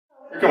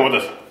Come on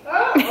with us.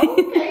 Oh,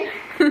 okay.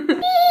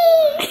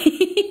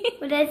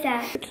 What is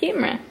that? The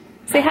camera.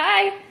 Say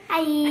hi.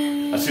 Hi.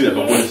 I see that,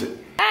 but what is it?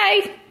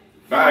 Hi.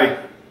 Bye.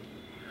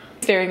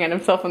 Staring at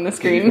himself on the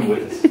screen.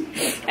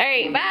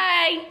 Alright,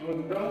 bye.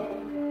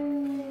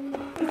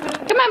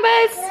 Come on,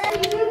 Buzz.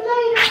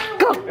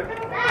 Go.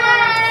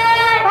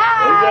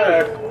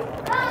 Bye.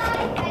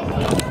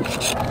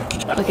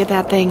 Look at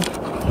that thing.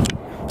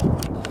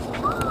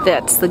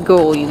 That's the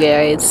goal, you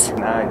guys.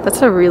 Nice.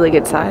 That's a really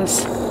good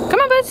size. Come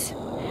on, Buzz.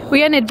 We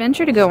got an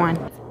adventure to go on.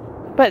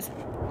 Buzz.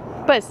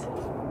 Buzz.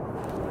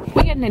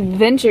 We got an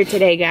adventure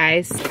today,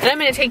 guys. And I'm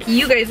gonna take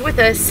you guys with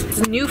us.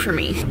 It's new for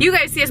me. You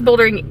guys see us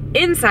bouldering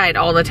inside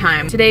all the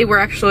time. Today we're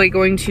actually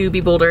going to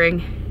be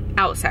bouldering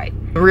outside.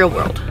 Real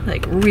world.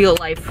 Like real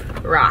life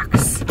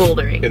rocks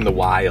bouldering. In the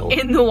wild.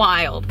 In the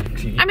wild.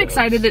 I'm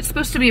excited. It's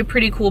supposed to be a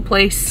pretty cool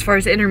place. As far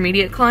as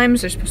intermediate climbs,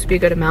 there's supposed to be a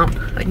good amount.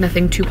 Like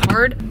nothing too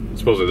hard.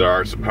 Supposedly there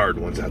are some hard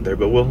ones out there,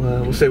 but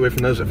we'll stay away from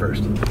those at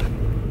first.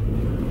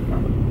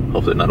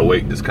 Hopefully not a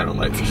weight that's kind of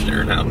like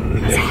staring out.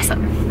 That's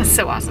awesome. That's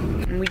so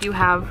awesome. And we do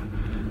have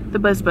the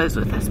Buzz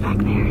with us back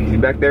there. You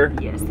back there?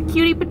 Yes, the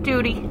cutie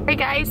patootie. Hey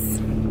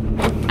guys.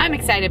 I'm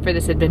excited for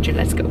this adventure.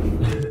 Let's go.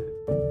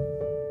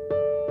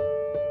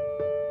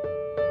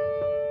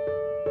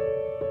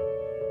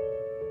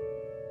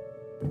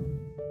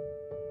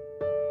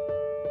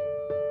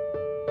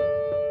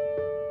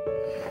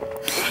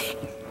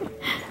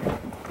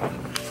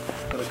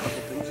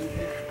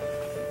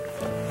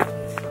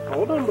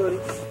 Hold on, buddy.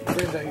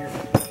 Friends out here.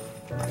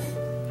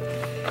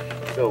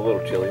 Feel a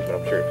little chilly, but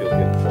I'm sure it feels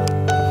good.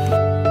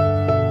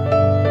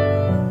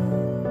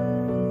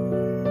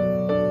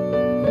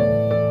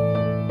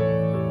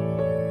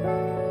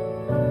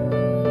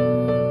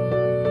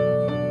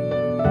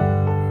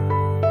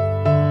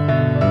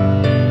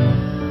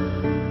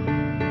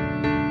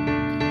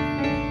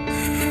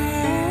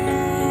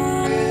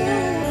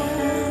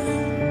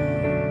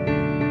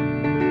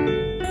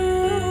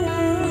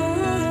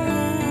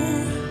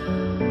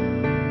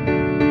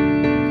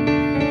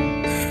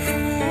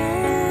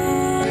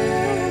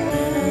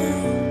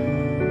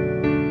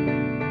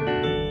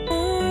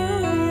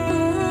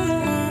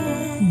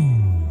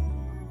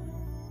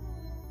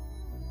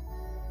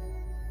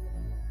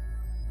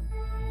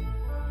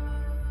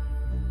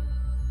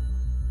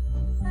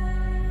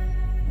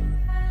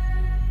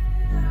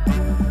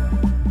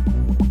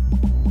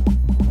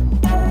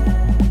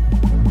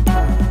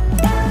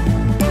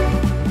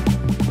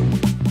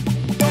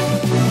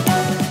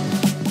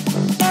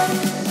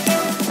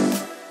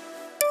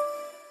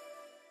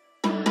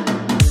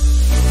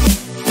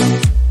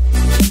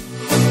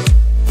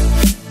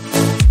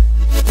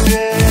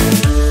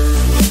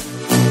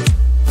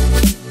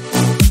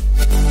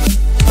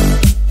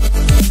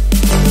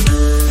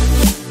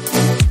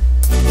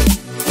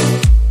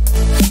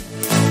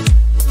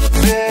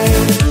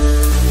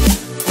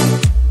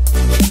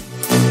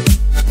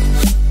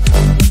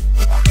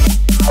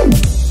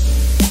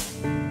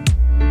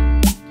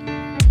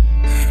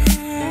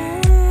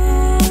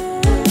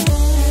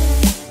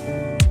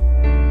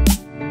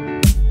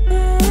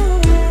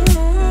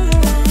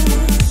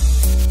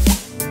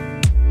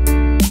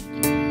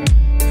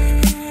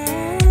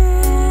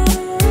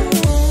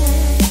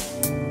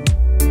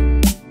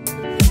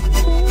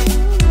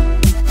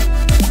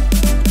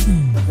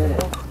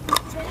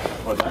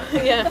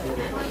 Yeah.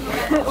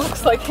 It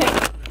looks like it.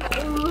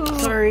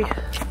 Sorry. You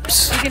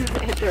can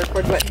hit the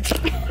record button.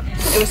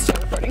 It was still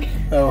recording.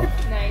 Oh.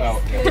 Nice.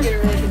 Oh. You're gonna get a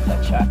really good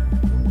touch shot.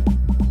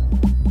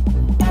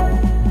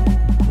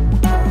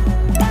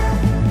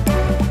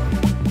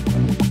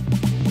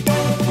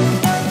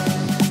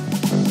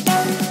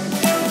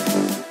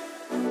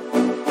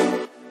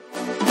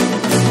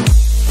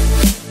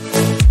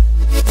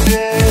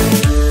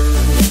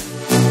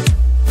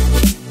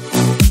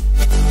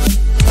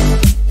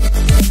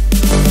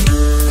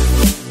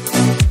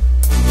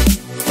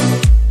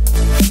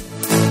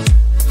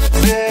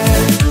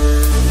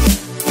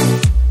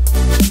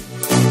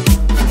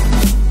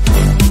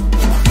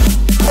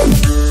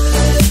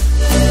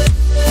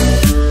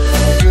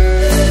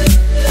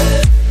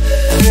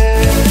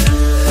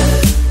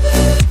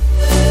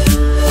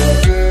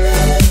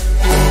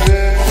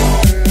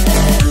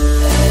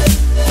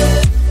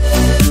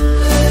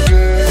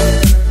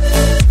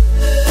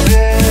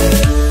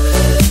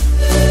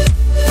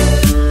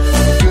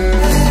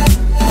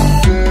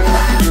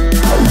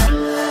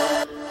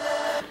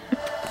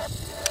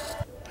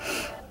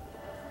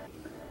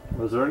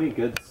 Was there any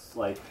good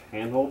like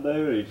handhold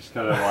there, or you just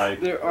kind of like?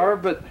 There are,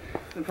 but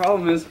the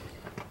problem is,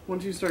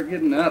 once you start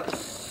getting up,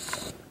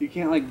 you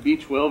can't like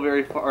beach well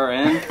very far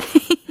in. Yeah,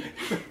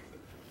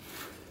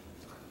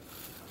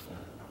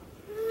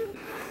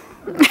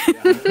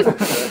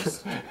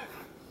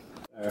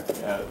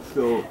 it's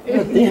still.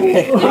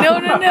 No,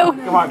 no, no.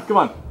 Come on, come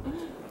on.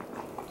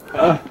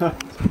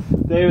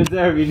 David's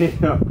there if you need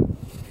him.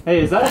 Hey,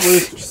 is that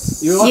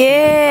loose?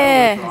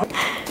 Yeah.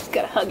 Just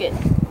gotta hug it.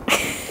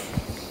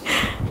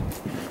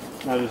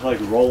 Now just like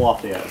roll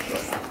off the edge.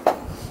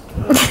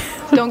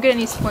 Don't get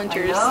any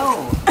splinters.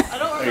 No, I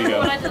don't There you go.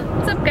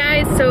 What's up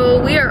guys? So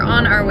we are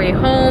on our way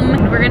home.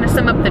 We're gonna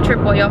sum up the trip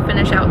while y'all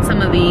finish out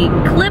some of the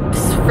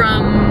clips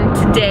from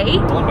today.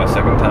 It's only my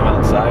second time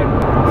outside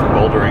for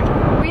bouldering.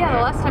 But yeah,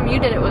 the last time you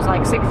did it was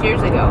like 6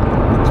 years ago.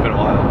 It's been a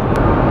while.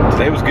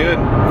 Today was good.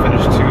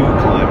 Finished 2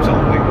 climbs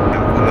only.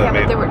 Yeah,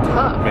 but they were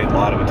tough. Made a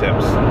lot of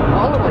attempts.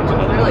 All of them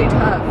were really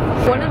tough.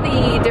 One of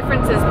the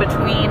differences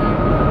between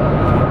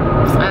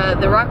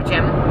the rock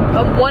gym,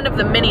 one of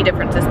the many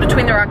differences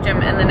between the rock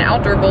gym and then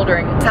outdoor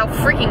bouldering is how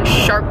freaking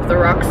sharp the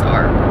rocks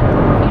are.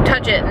 You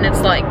touch it and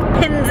it's like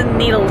pins and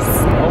needles.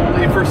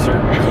 Only for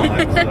certain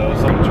climbs though,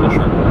 so it's real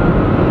sharp.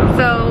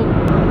 So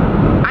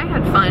I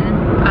had fun.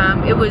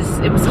 It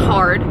was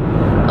hard.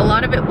 A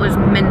lot of it was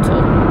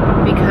mental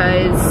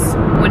because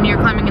when you're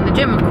climbing in the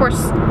gym, of course,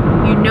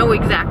 you know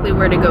exactly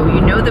where to go.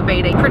 You know the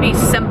baiting. Pretty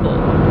simple.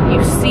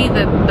 You see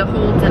the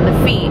holds and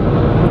the feet,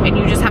 and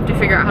you just have to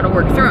figure out how to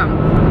work through them.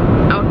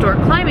 Outdoor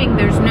climbing,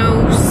 there's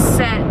no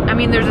set, I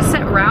mean, there's a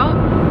set route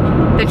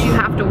that you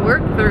have to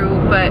work through,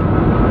 but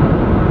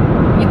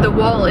the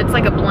wall, it's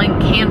like a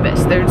blank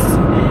canvas.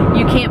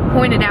 You can't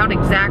point it out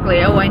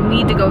exactly, oh, I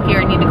need to go here,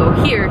 I need to go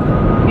here.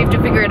 You have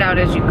to figure it out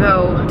as you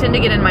go. I tend to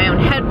get in my own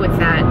head with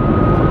that,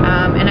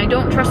 and I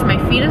don't trust my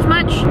feet as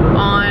much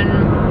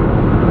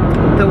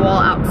on the wall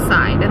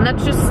outside, and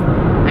that's just,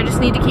 I just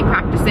need to keep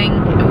practicing,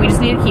 and we just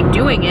need to keep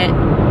doing it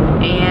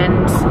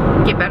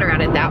and get better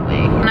at it that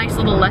way. A nice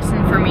little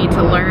lesson for me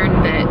to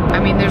learn that, I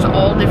mean, there's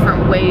all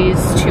different ways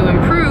to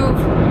improve,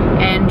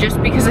 and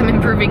just because I'm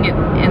improving it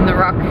in the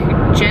rock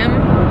gym,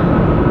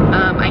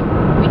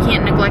 we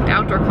can't neglect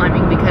outdoor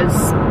climbing,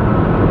 because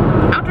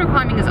outdoor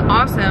climbing is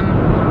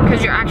awesome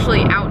because you're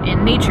actually out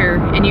in nature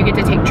and you get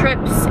to take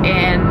trips,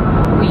 and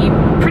we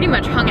pretty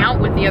much hung out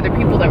with the other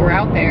people that were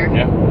out there.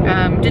 Yeah.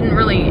 Didn't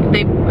really,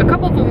 a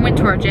couple of them went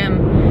to our gym,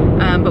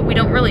 but we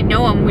don't really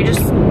know them. You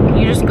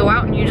just go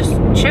out and you just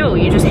chill.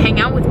 You just hang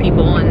out with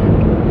people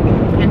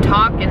and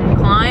talk and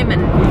climb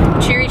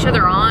and cheer each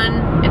other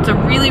on. It's a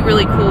really,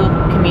 really cool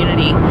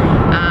community.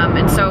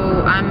 And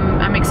so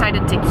I'm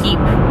excited to keep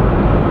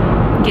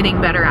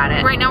getting better at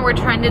it. Right now we're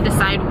trying to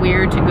decide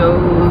where to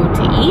go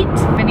to eat.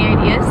 Any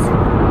ideas?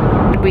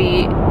 Would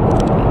we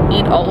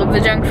eat all of the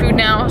junk food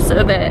now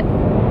so that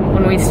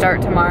when we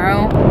start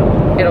tomorrow,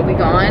 it'll be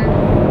gone?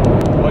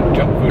 What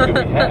junk food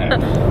do we have?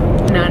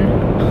 None.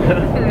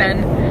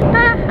 None.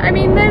 I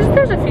mean,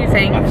 there's a few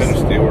things. I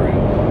finished the Oreo.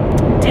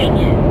 Dang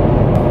it.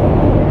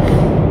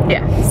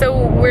 Yeah,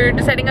 so we're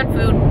deciding on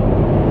food.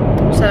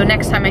 So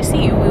next time I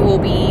see you, we will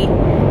be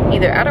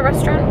either at a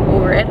restaurant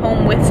or at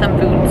home with some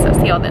food. So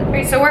see y'all then.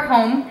 Okay, so we're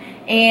home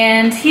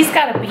and he's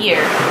got a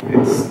beer.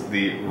 It's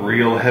the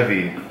real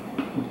heavy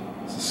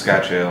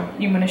Scotch ale.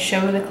 You want to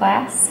show the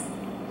class?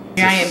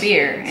 Giant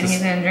beer, and he's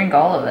gonna drink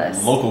all of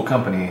this. Local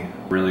company,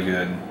 really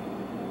good.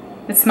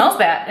 It smells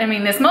bad. I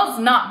mean, it smells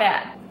not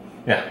bad.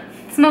 Yeah.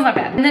 It smells not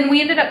bad. And then we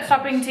ended up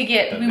stopping to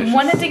get, we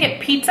wanted to get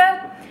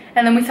pizza,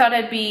 and then we thought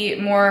it'd be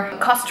more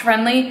cost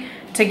friendly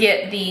to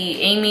get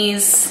the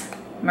Amy's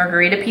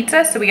margarita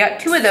pizza. So we got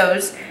 2 of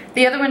those.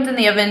 The other one's in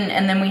the oven,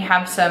 and then we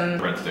have some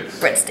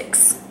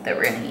breadsticks that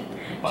we're gonna eat.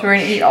 So we're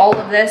gonna eat all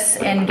of this,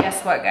 and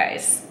guess what,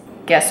 guys?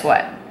 Guess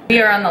what? We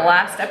are on the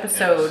last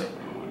episode of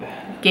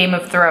Game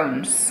of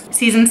Thrones,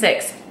 season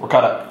 6. We're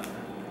caught up.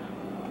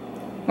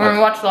 We're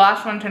gonna watch the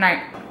last one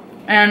tonight.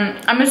 And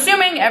I'm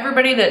assuming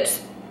everybody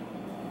that's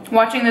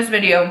watching this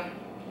video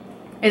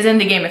is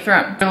into Game of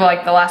Thrones. They're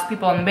like the last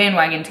people on the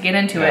bandwagon to get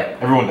into it.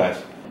 Everyone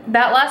dies.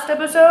 That last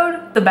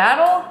episode, the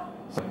battle,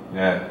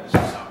 Yeah, it's so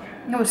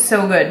good. it was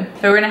so good.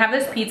 So we're gonna have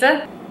this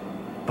pizza.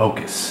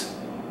 Focus.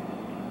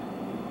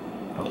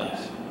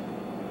 Focus.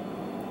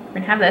 We're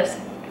gonna have this.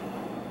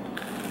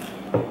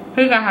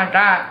 Who's gonna have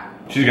that?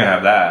 She's gonna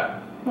have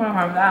that. We're gonna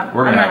have that.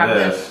 We're gonna I'm have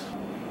this.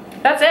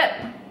 That's it.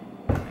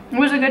 It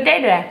was a good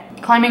day today.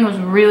 Climbing was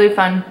really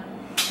fun.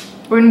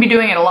 We're gonna be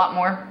doing it a lot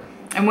more.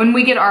 And when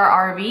we get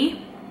our RV,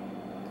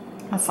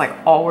 that's like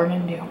all we're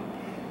gonna do.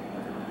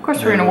 Of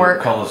course we're gonna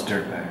work. Call us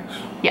dirtbags.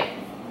 Yeah,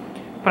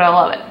 but I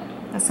love it.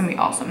 That's gonna be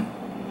awesome.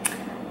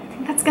 I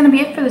think that's gonna be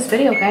it for this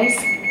video, guys.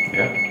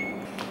 Yeah.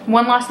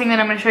 One last thing that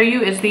I'm gonna show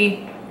you is the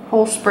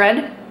whole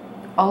spread,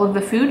 all of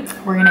the food.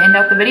 We're gonna end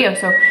out the video.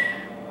 So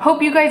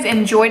hope you guys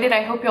enjoyed it.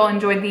 I hope y'all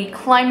enjoyed the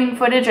climbing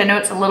footage. I know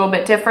it's a little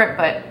bit different,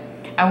 but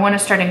I wanna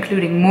start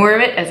including more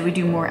of it as we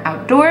do more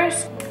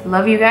outdoors.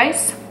 Love you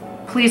guys.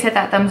 Please hit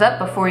that thumbs up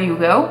before you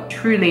go.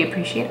 Truly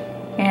appreciate it.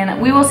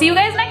 And we will see you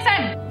guys next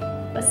time.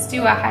 Let's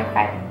do a high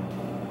five.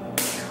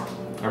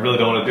 I really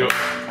don't want to do it.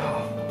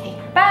 Okay,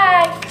 bye.